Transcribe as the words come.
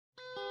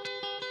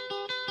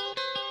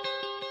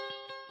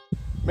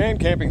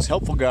ManCamping's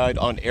helpful guide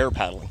on air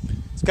paddling.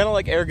 It's kind of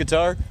like air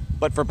guitar,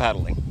 but for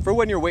paddling, for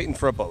when you're waiting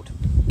for a boat.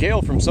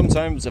 Gayle from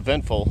Sometimes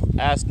Eventful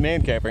asked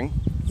ManCamping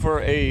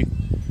for a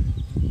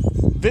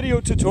video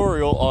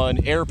tutorial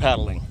on air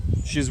paddling.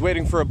 She's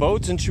waiting for a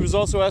boat, and she was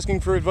also asking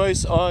for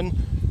advice on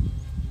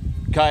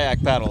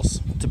kayak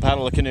paddles to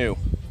paddle a canoe.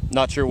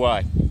 Not sure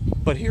why,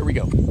 but here we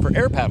go. For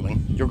air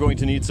paddling, you're going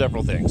to need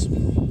several things.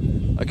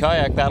 A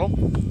kayak paddle,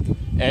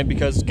 and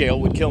because Gayle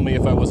would kill me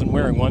if I wasn't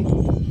wearing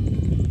one,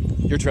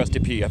 your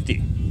trusted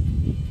PFD.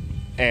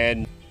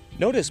 And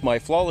notice my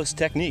flawless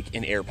technique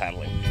in air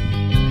paddling.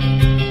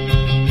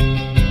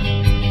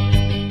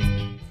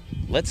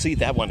 Let's see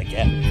that one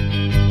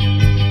again.